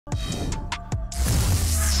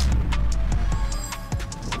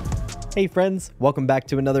Hey friends, welcome back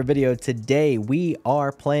to another video. Today we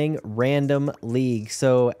are playing Rhandum League.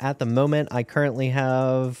 So at the moment I currently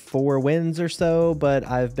have 4 wins or so, but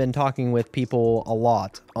I've been talking with people a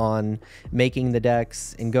lot on making the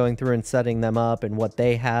decks and going through and setting them up and what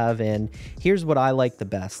they have, and here's what I like the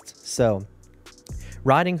best. So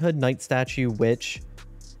Riding Hood, Knight Statue, Witch.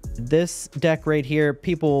 This deck right here,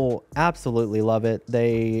 people absolutely love it.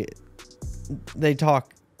 They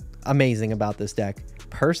talk amazing about this deck.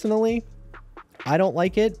 Personally, I don't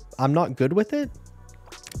like it. I'm not good with it.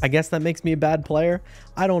 I guess that makes me a bad player.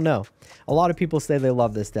 I don't know. A lot of people say they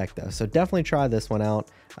love this deck though, so definitely try this one out.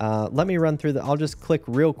 Let me run through I'll just click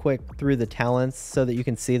real quick through the talents so that you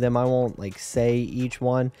can see them. I won't like say each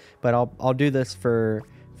one, but I'll do this for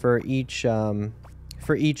each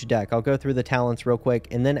deck. I'll go through the talents real quick,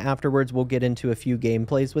 and then afterwards we'll get into a few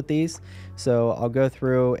gameplays with these. So I'll go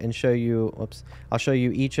through and show you, I'll show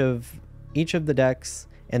you each of the decks,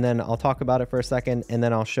 and then I'll talk about it for a second, and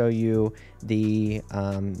then I'll show you the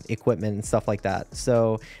equipment and stuff like that.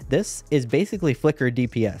 So this is basically Flicker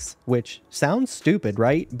DPS, which sounds stupid,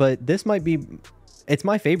 right? But this might be, it's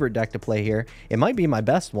my favorite deck to play here. It might be my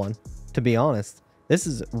best one, to be honest. This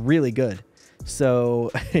is really good.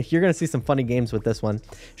 So you're going to see some funny games with this one.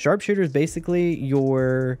 Sharpshooter is basically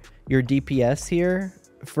your DPS here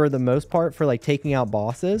for the most part for like taking out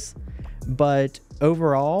bosses. But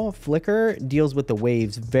overall, Flicker deals with the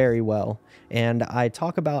waves very well, and I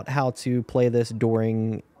talk about how to play this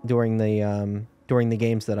during the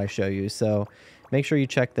games that I show you. So make sure you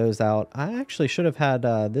check those out. I actually should have had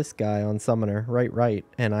this guy on Summoner, right,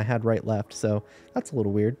 and I had right-left, so that's a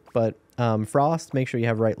little weird. But Frost, make sure you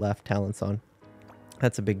have right-left talents on.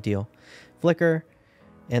 That's a big deal. Flicker,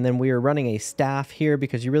 and then we are running a staff here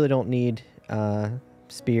because you really don't need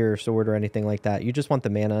spear or sword or anything like that. You just want the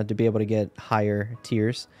mana to be able to get higher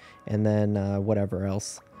tiers, and then whatever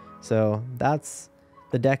else. So that's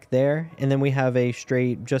the deck there, and then we have a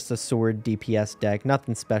straight just a sword DPS deck.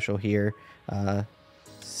 Nothing special here.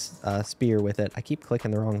 Spear with it. I keep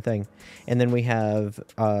clicking the wrong thing. And then we have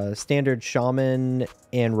standard shaman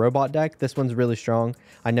and robot deck. This one's really strong.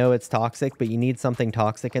 I know it's toxic, but you need something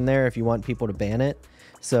toxic in there if you want people to ban it,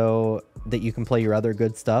 so that you can play your other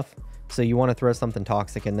good stuff. So you want to throw something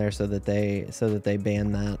toxic in there so that they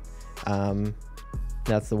ban that.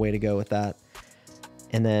 That's the way to go with that.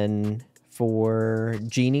 And then for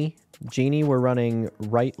Genie, we're running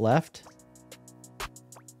right left,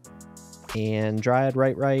 and Dryad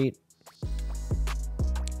right,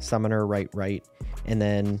 Summoner right, and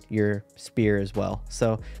then your spear as well.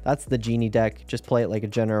 So that's the Genie deck. Just play it like a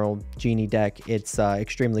general Genie deck. It's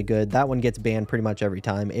extremely good. That one gets banned pretty much every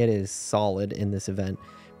time. It is solid in this event.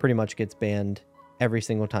 Pretty much gets banned every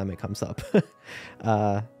single time it comes up.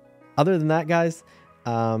 Other than that, guys,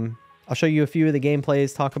 I'll show you a few of the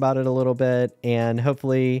gameplays, talk about it a little bit, and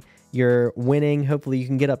hopefully you're winning. Hopefully you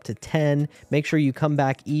can get up to 10. Make sure you come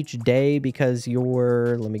back each day, because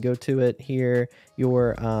your, let me go to it here,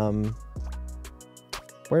 your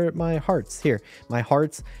where are my hearts? Here, my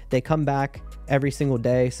hearts, they come back every single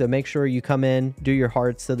day. So make sure you come in, do your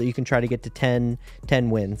hearts, so that you can try to get to 10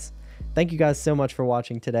 wins. Thank you guys so much for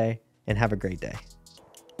watching today, and have a great day.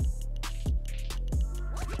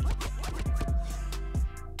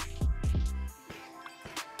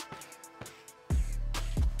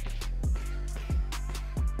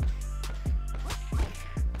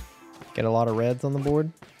 Get a lot of reds on the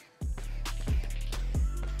board.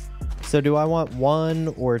 So do I want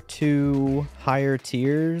 1 or 2 higher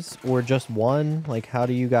tiers, or just 1? Like, how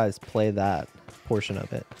do you guys play that portion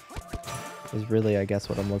of it? Is really, I guess,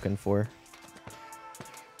 what I'm looking for.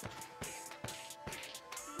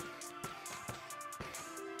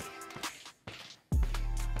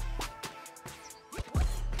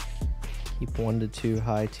 Keep 1 to 2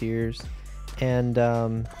 high tiers. And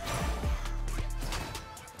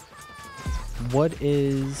what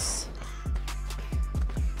is...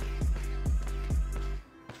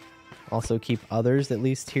 Also keep others at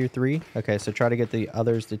least tier 3. Okay, so try to get the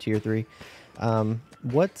others to tier 3.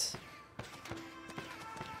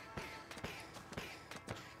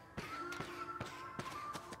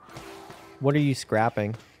 What are you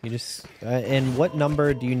scrapping? You just and what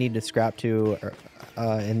number do you need to scrap to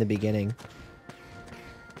in the beginning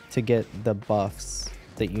to get the buffs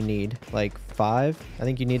that you need? Like 5? I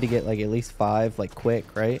think you need to get like at least 5, like quick,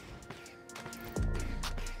 right?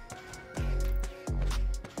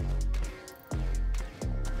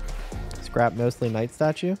 Scrap mostly Knight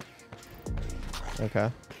Statue? Okay.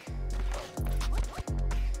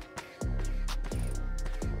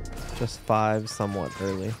 Just 5 somewhat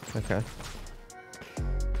early. Okay.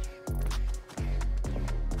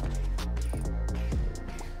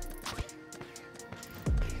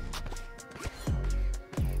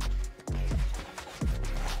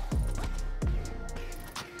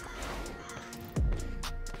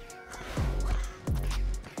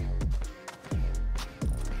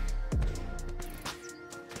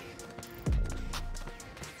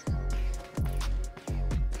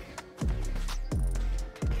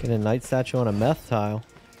 Get a knight statue on a meth tile.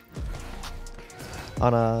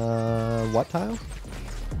 On a what tile?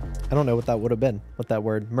 I don't know what that would have been. What that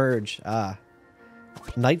word? Merge. Ah.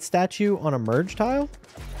 Knight statue on a merge tile?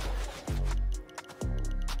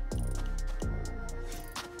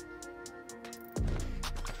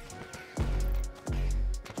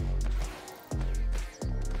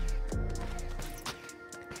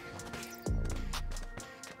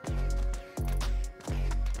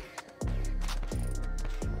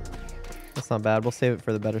 That's not bad. We'll save it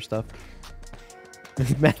for the better stuff.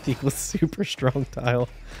 Math equals super strong tile.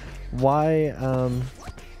 Why?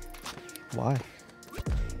 Why?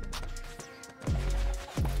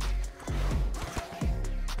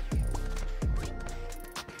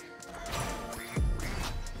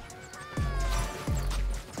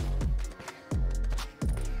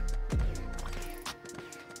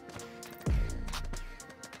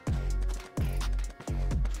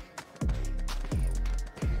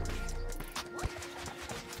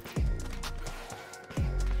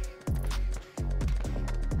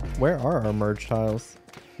 Where are our merge tiles?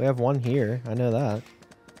 We have one here. I know that.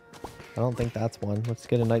 I don't think that's one. Let's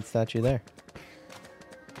get a knight statue there.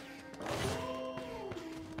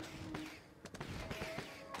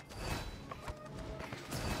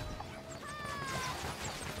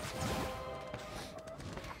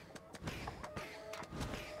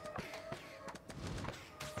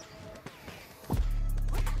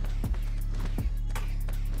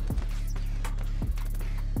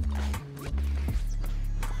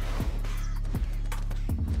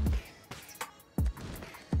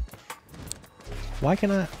 Why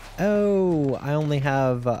can I? Oh, I only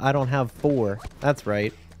have, I don't have 4. That's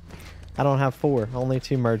right. I don't have 4. Only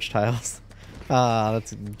 2 merge tiles. Ah,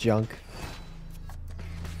 that's junk.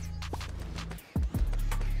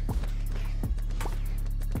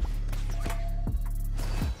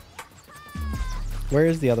 Where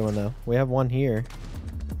is the other one though? We have one here.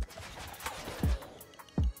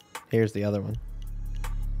 Here's the other one.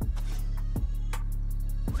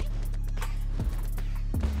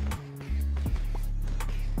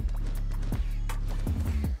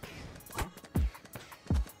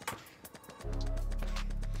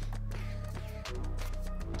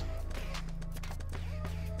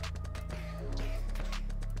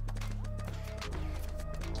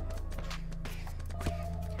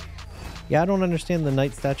 Yeah, I don't understand the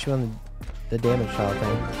knight statue on the damage tile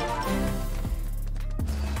thing.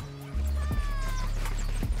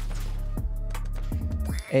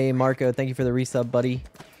 Hey, Marco, thank you for the resub, buddy.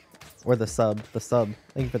 Or the sub. The sub.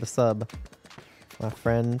 Thank you for the sub, my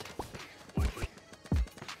friend.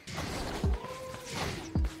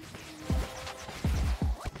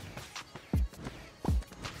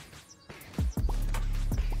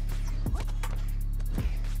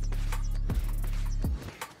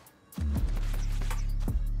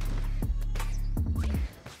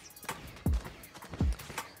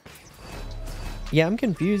 Yeah, I'm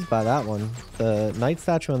confused by that one. The knight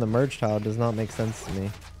statue on the merge tile does not make sense to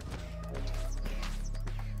me.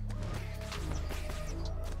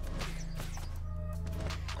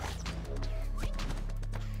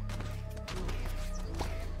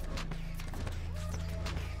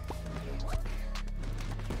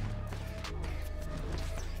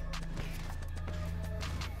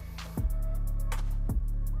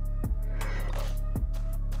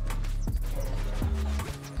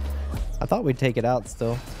 I thought we'd take it out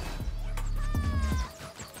still.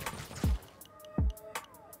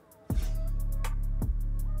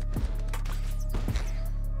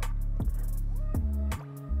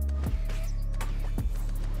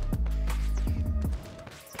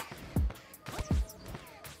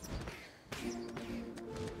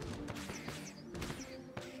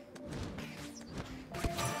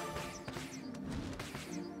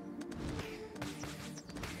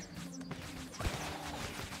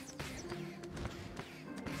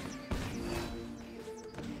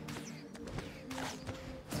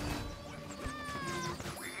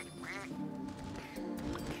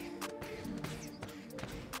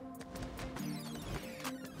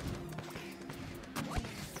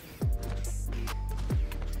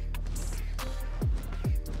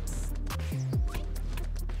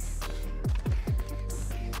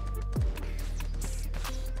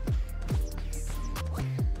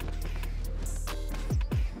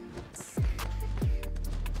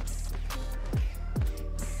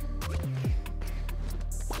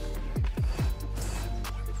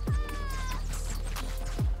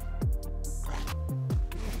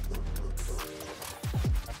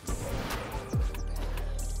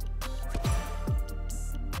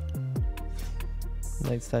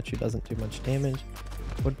 Knight statue doesn't do much damage.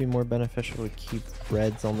 Would be more beneficial to keep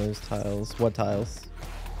reds on those tiles. What tiles?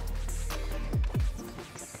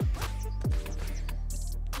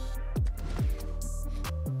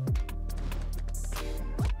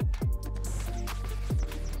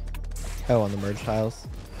 Oh, on the merge tiles.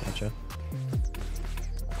 Gotcha.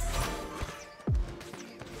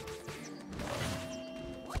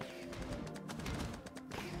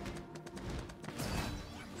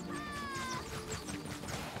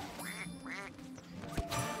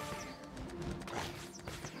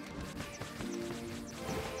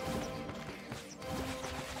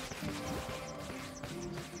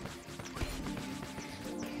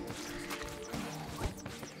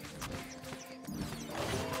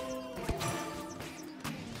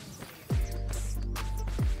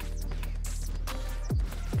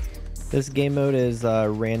 This game mode is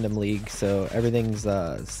Random League, so everything's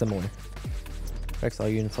similar. Affects all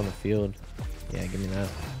units on the field. Yeah, give me that.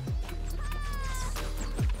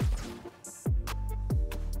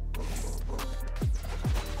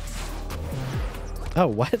 Oh,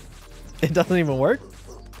 what? It doesn't even work?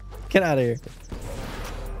 Get out of here.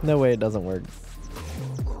 No way it doesn't work.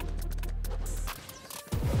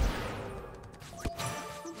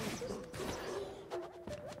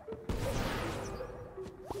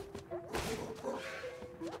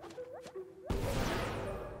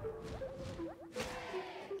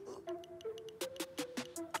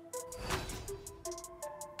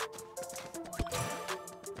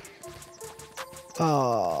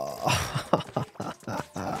 Oh.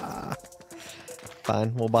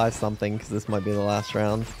 Fine, we'll buy something because this might be the last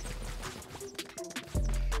round.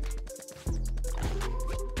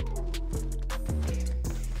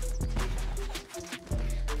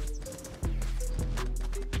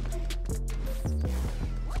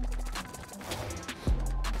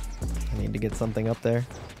 I need to get something up there.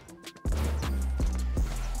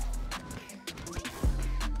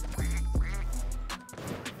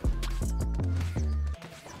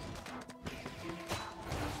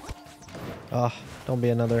 Oh, don't be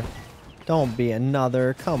another. Don't be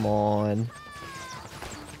another. Come on.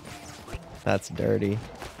 That's dirty.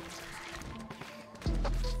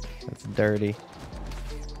 That's dirty.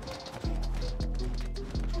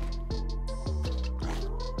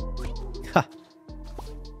 Ha.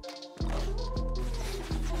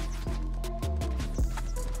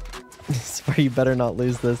 Swear you better not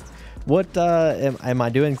lose this. What, am I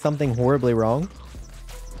doing something horribly wrong?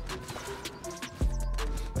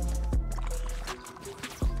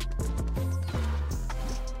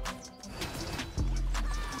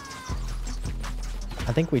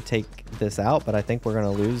 I think we take this out, but I think we're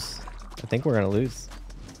gonna lose. I think we're gonna lose.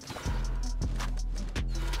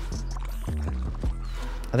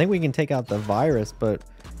 I think we can take out the virus, but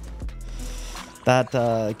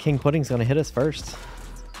that King Pudding's gonna hit us first.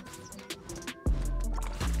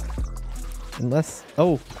 Unless,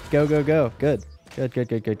 oh, go, go, go. Good. Good, good,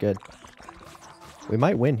 good, good, good. We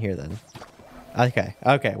might win here then. Okay,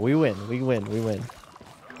 okay, we win, we win, we win.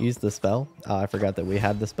 Use the spell. Oh, I forgot that we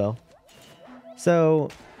had the spell. So,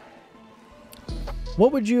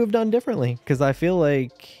 what would you have done differently? Because I feel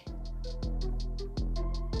like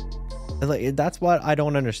that's what I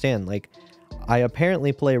don't understand. Like, I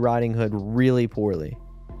apparently play Riding Hood really poorly.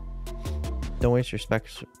 Don't waste your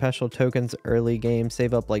special tokens early game.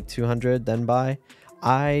 Save up like 200, then buy.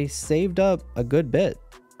 I saved up a good bit,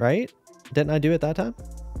 right? Didn't I do it that time?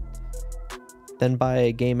 Then buy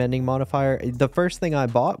a game ending modifier. The first thing I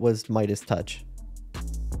bought was Midas Touch,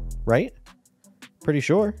 right? Pretty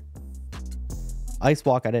sure. Ice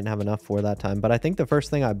Walk I didn't have enough for that time, but I think the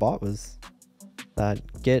first thing I bought was that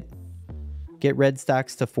get red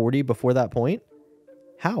stacks to 40 before that point.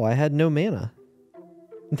 How? I had no mana.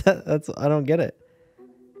 That's I don't get it.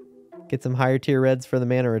 Get some higher tier reds for the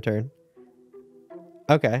mana return.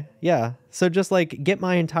 Okay, yeah. So just like get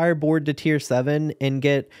my entire board to tier 7 and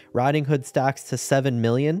get Riding Hood stacks to 7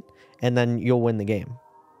 million and then you'll win the game.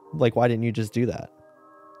 Like, why didn't you just do that?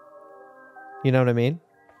 You know what I mean?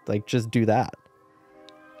 Like, just do that.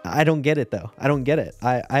 I don't get it, though. I don't get it.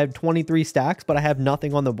 I have 23 stacks, but I have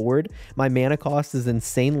nothing on the board. My mana cost is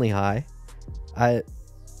insanely high.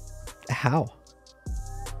 How?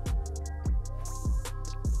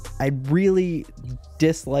 I really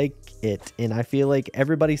dislike it, and I feel like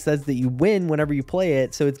everybody says that you win whenever you play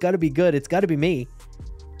it, so it's got to be good. It's got to be me.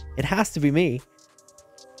 It has to be me.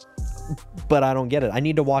 But I don't get it. I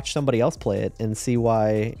need to watch somebody else play it and see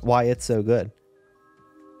why it's so good.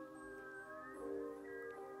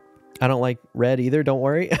 I don't like red either, don't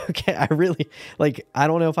worry. Okay, I really, like, I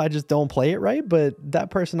don't know if I just don't play it right, but that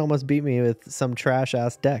person almost beat me with some trash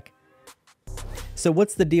ass deck. So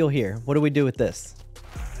what's the deal here? What do we do with this?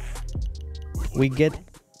 We get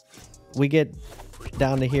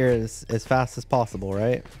down to here as fast as possible,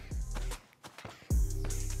 right?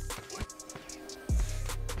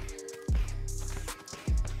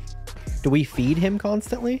 Do we feed him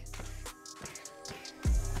constantly?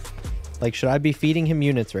 Like, should I be feeding him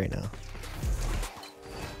units right now?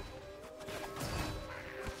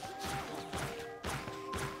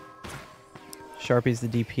 Sharpie's the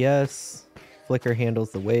DPS. Flicker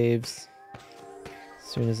handles the waves as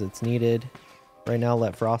soon as it's needed. Right now,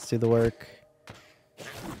 let Frost do the work.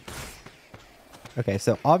 Okay,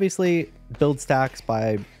 so obviously build stacks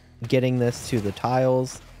by getting this to the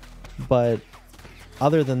tiles, but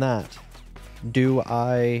other than that, do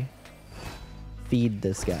I feed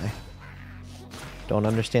this guy? Don't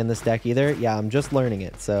understand this deck either. Yeah, I'm just learning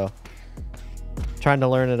it, so trying to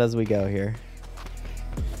learn it as we go here.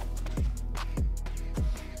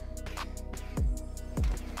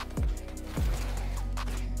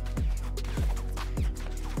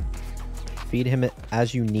 Feed him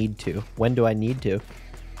as you need to. When do I need to?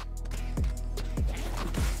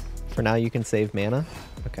 For now, you can save mana.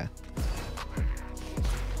 Okay.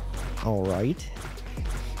 All right.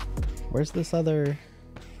 Where's this other?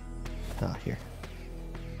 Ah, here.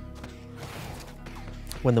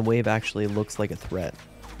 When the wave actually looks like a threat.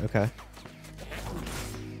 Okay.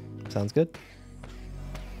 Sounds good.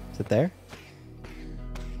 Is it there?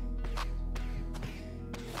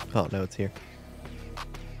 Oh, no, it's here.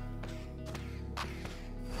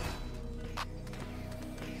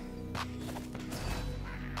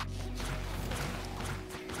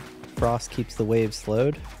 Frost keeps the wave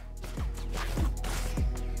slowed.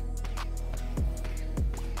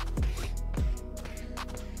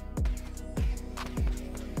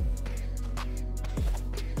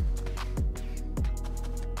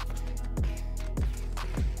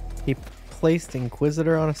 He placed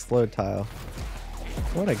Inquisitor on a slow tile.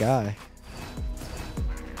 What a guy.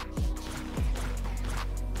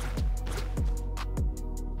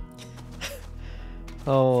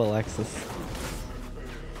 Oh, Alexis.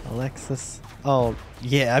 Alexis. Oh,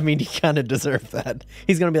 yeah, I mean, he kind of deserved that.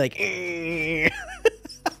 He's going to be like, eh.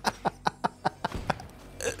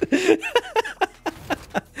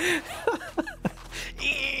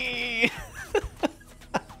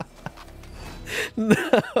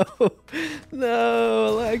 No. No,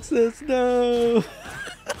 Alexis, no.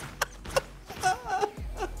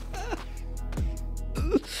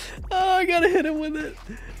 Oh, I got to hit him with it.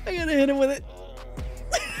 I got to hit him with it.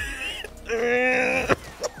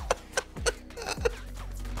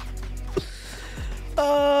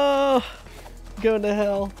 Oh, going to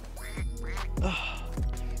hell. Oh,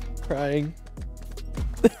 crying.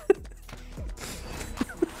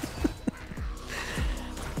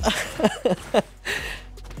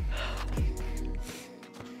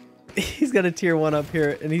 He's got a tier 1 up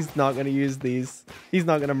here, and he's not going to use these. He's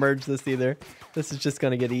not going to merge this either. This is just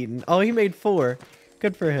going to get eaten. Oh, he made 4.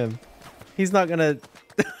 Good for him. He's not going to...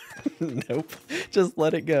 Nope. Just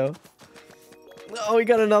let it go. Oh, he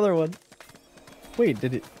got another one. Wait,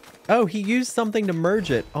 did it... Oh, he used something to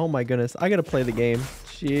merge it. Oh my goodness. I gotta play the game.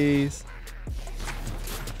 Jeez.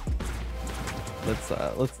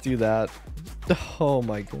 Let's do that. Oh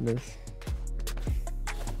my goodness.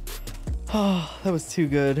 Oh, that was too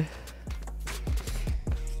good.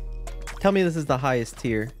 Tell me this is the highest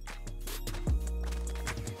tier.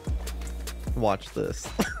 Watch this.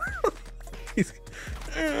 He's...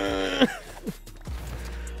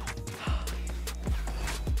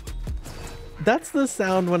 That's the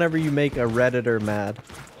sound whenever you make a Redditor mad.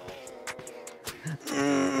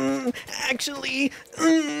 Actually...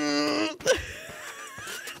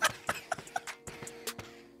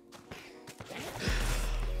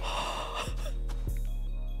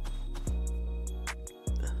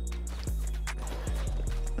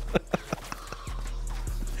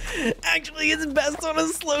 Actually, it's best on a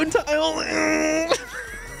slow tile.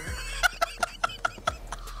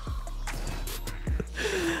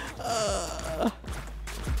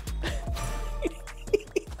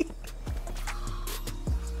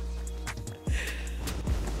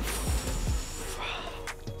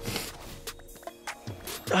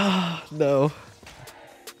 No.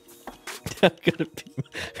 I'm gonna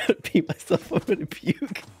pee myself. I'm gonna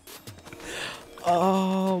puke.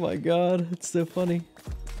 Oh my god, it's so funny.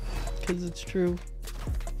 Because it's true.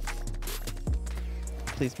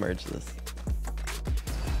 Please merge this.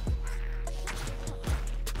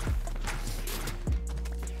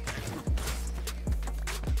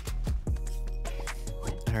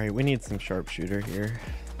 Alright, we need some sharpshooter here.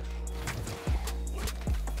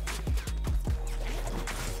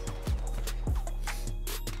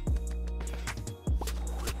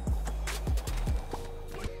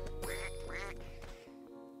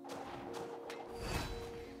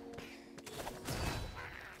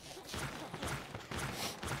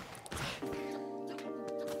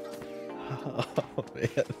 Oh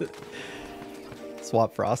man.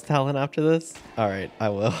 Swap Frost Talon after this? Alright, I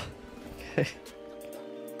will.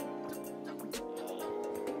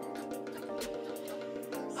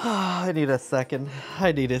 I need a second.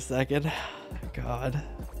 I need a second. God.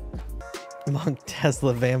 Monk,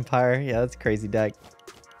 Tesla, Vampire. Yeah, that's a crazy deck.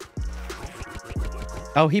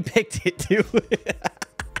 Oh, he picked it too.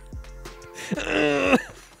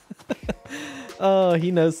 Oh,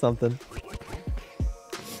 he knows something.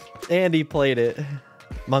 And he played it.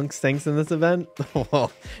 Monk stinks in this event?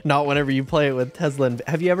 Well, not whenever you play it with Tesla. And,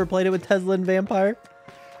 have you ever played it with Tesla and Vampire?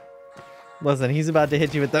 Listen, he's about to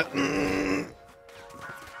hit you with the...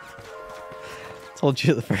 Told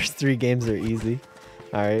you the first 3 games are easy.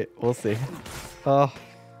 Alright, we'll see. Oh.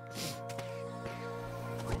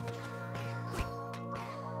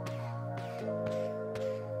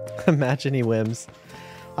 Imagine he wins.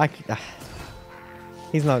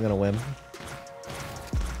 He's not gonna win.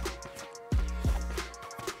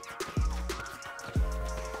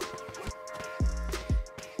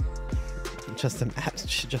 Just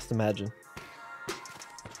imagine.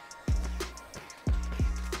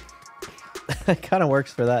 It kind of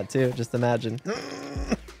works for that too. Just imagine.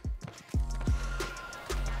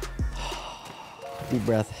 Deep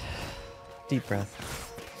breath. Deep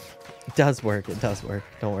breath. It does work. It does work.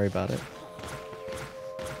 Don't worry about it.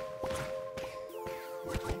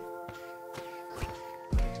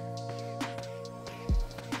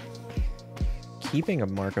 Keeping a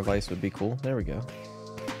Mark of Ice would be cool. There we go.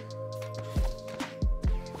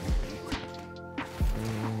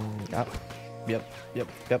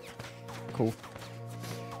 Yep. Cool.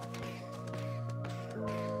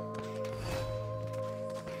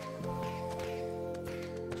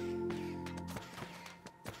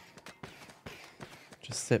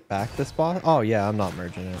 Just sit back this boss. Oh yeah, I'm not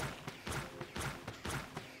merging it.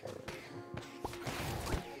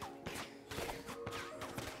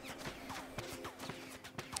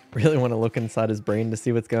 Really want to look inside his brain to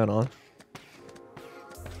see what's going on.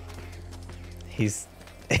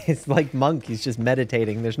 It's like Monk, he's just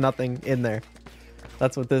meditating. There's nothing in there.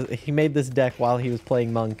 That's what this, he made this deck while he was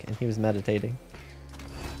playing Monk and he was meditating.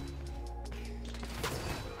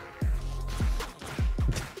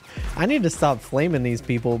 I need to stop flaming these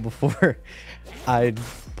people before I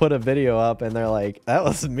put a video up and they're like, that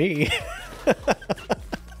was me.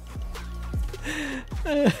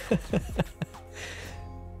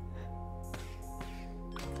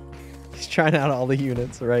 He's trying out all the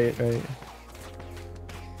units, right.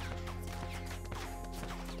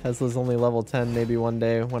 Tesla's only level 10, maybe one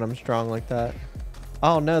day when I'm strong like that.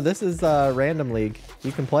 Oh no, this is Rhandum League.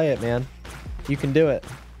 You can play it, man. You can do it.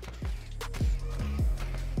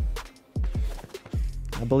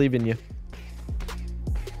 I believe in you.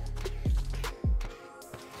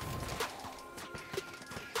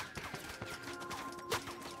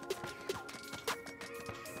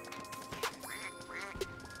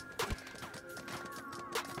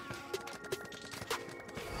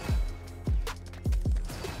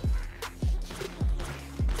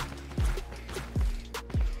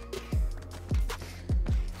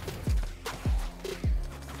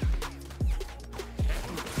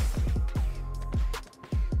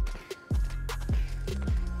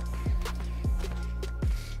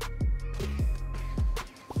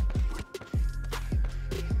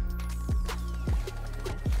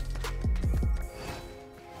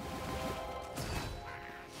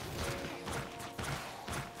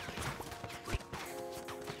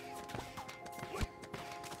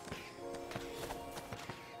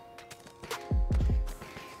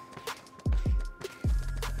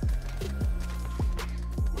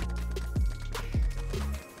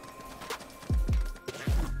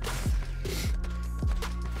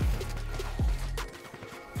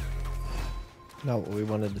 Not what we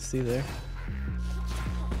wanted to see there.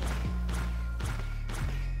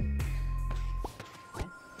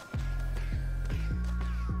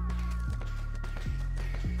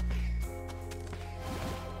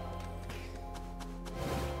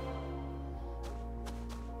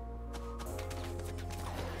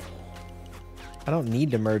 I don't need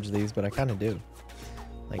to merge these, but I kind of do.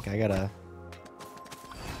 Like, I gotta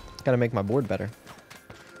make my board better.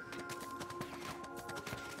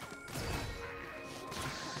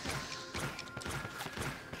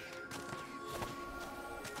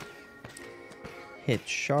 Hit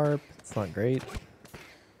sharp. It's not great.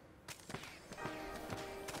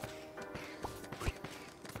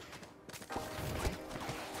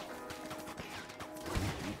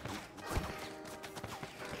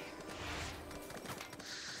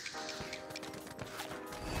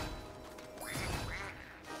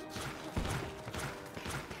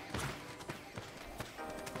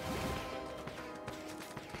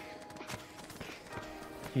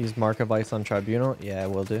 Use Mark of Ice on Tribunal? Yeah, I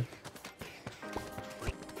will do.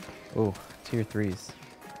 Oh, tier 3s.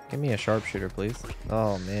 Give me a sharpshooter, please.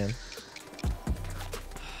 Oh, man.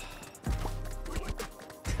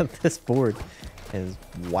 This board is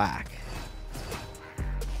whack.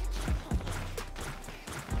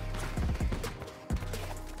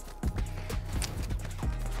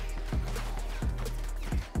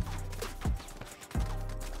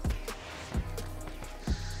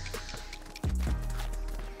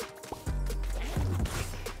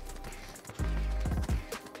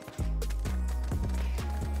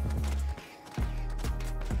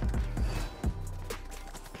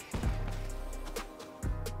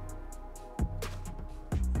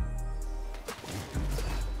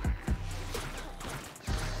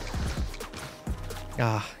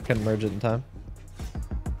 Ah, couldn't merge it in time.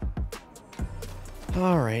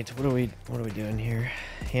 All right, what are we doing here?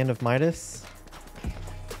 Hand of Midas.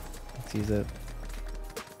 Let's use it.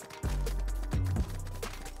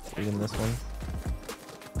 Reading this one.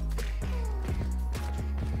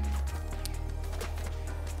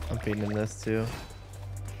 I'm feeding in this too.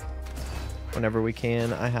 Whenever we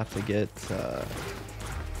can, I have to get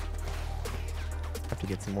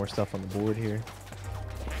some more stuff on the board here.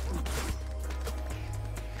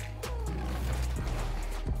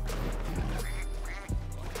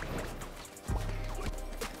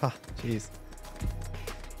 Ah, jeez.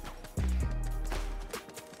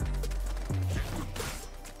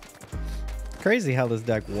 Crazy how this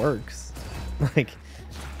deck works. Like,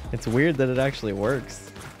 it's weird that it actually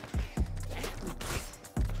works.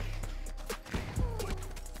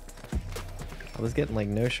 I was getting like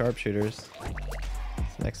no sharpshooters.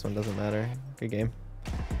 This next one doesn't matter. Good game.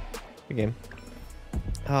 Good game.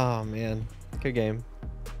 Oh man, good game.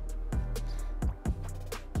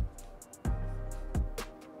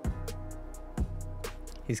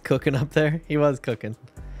 He's cooking up there. He was cooking.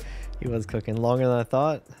 He was cooking longer than I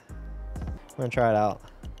thought. I'm gonna try it out.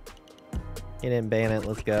 He didn't ban it.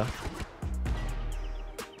 Let's go.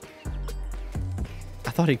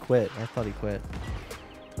 I thought he quit. I thought he quit.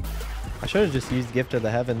 I should have just used Gift of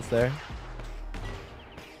the Heavens there.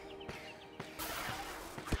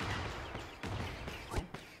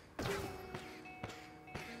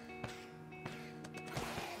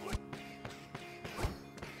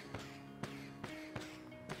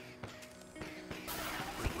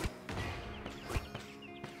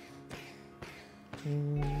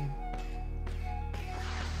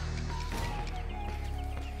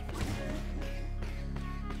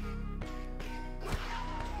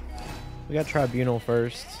 We got Tribunal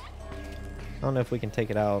first. I don't know if we can take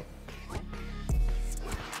it out.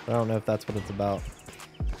 I don't know if that's what it's about.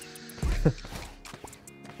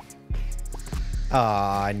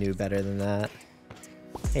 Ah, I knew better than that.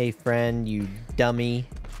 Hey friend, you dummy.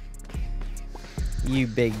 You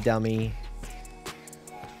big dummy.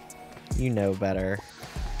 You know better.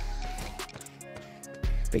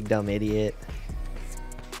 Big dumb idiot.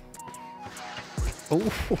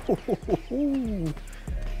 Oh,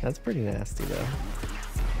 that's pretty nasty though.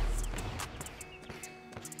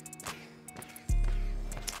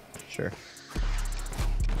 Sure.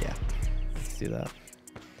 Yeah. Let's do that.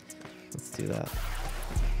 Let's do that.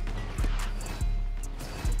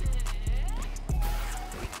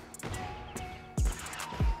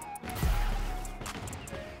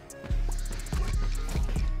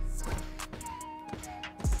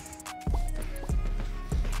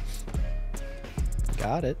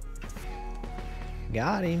 Got it.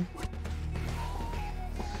 Got him.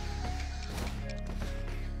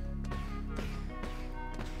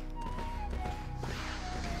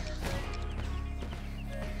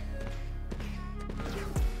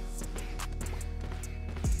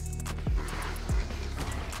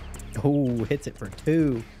 Oh, hits it for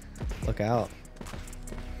 2. Look out.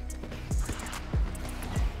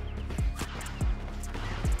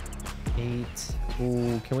 Eight.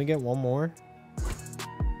 Ooh, can we get one more?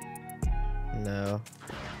 No.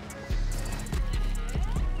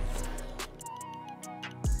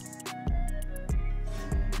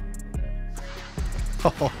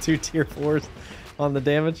 Oh, 2 tier 4s on the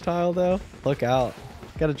damage tile though. Look out.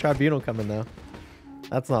 Got a Tribunal coming though.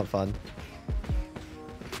 That's not fun.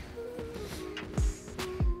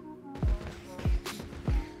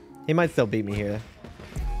 He might still beat me here.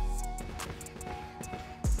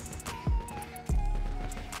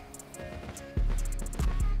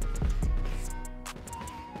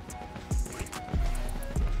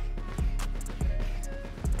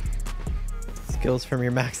 Skills from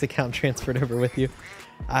your max account transferred over with you.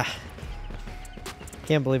 Ah,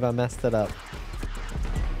 can't believe I messed it up.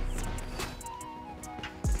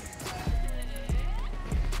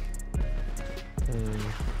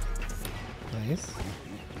 Nice.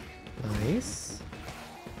 Nice.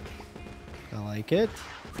 like it.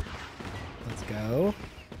 Let's go.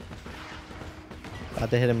 About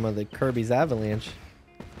to hit him with a Kirby's Avalanche.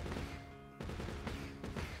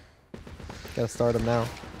 Gotta start him now.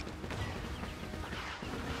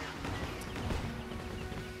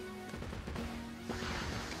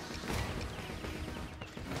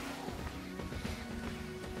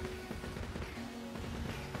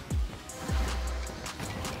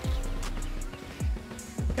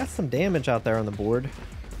 Got some damage out there on the board.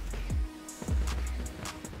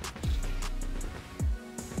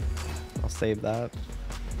 I'll save that.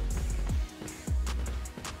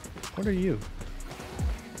 What are you?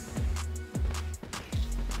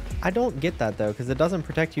 I don't get that though, because it doesn't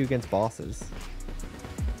protect you against bosses.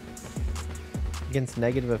 Against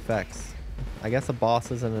negative effects. I guess a boss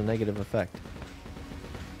isn't a negative effect.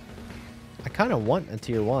 I kind of want a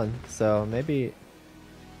tier 1, so maybe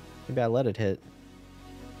I let it hit.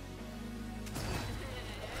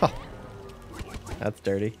 Huh. That's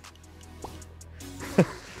dirty.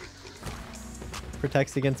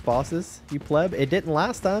 Protects against bosses, you pleb. It didn't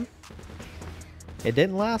last time. It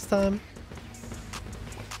didn't last time.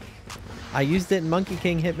 I used it and Monkey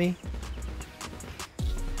King hit me.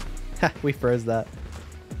 Ha, we froze that.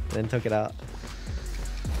 Then took it out.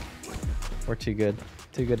 We're too good.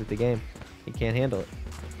 Too good at the game. He can't handle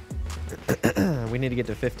it. We need to get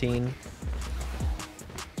to 15.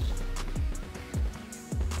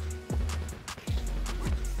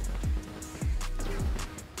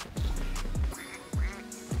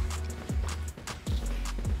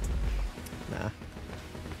 Nah.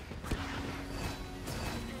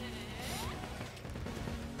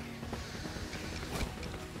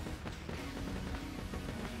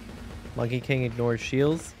 Monkey King ignores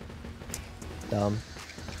shields. Dumb.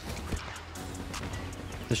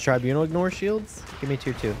 Does Tribunal ignore shields? Give me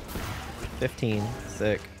tier 2. 15.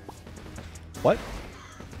 Sick. What?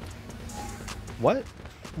 What?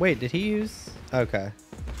 Wait, did he use... Okay.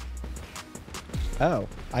 Oh,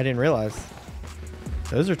 I didn't realize.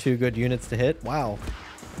 Those are 2 good units to hit. Wow.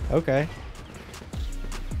 Okay.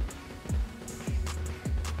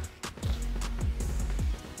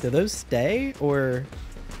 Do those stay, or...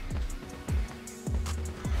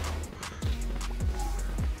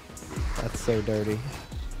 That's so dirty.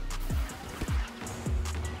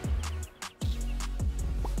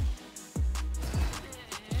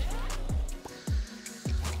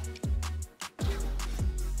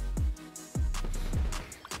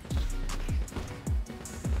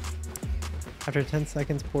 After 10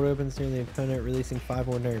 seconds, port opens near the opponent, releasing 5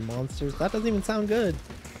 ordinary monsters. That doesn't even sound good.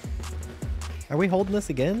 Are we holding this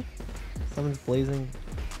again? Someone's blazing.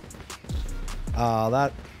 Oh,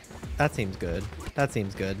 that seems good. That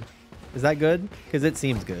seems good. Is that good? Because it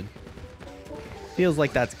seems good. Feels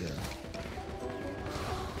like that's good.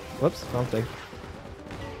 Whoops, wrong thing.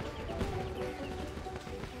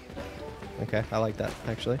 Okay, I like that,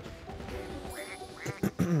 actually.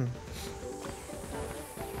 Nah.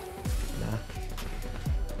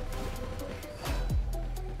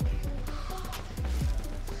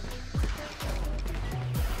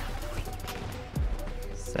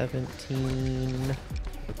 $17.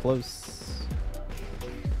 We're close.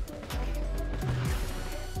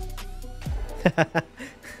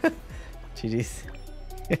 GG's.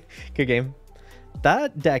 Good game.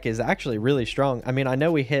 That deck is actually really strong. I mean, I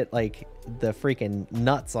know we hit like the freaking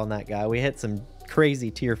nuts on that guy. We hit some crazy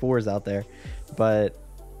tier 4s out there, but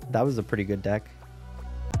that was a pretty good deck.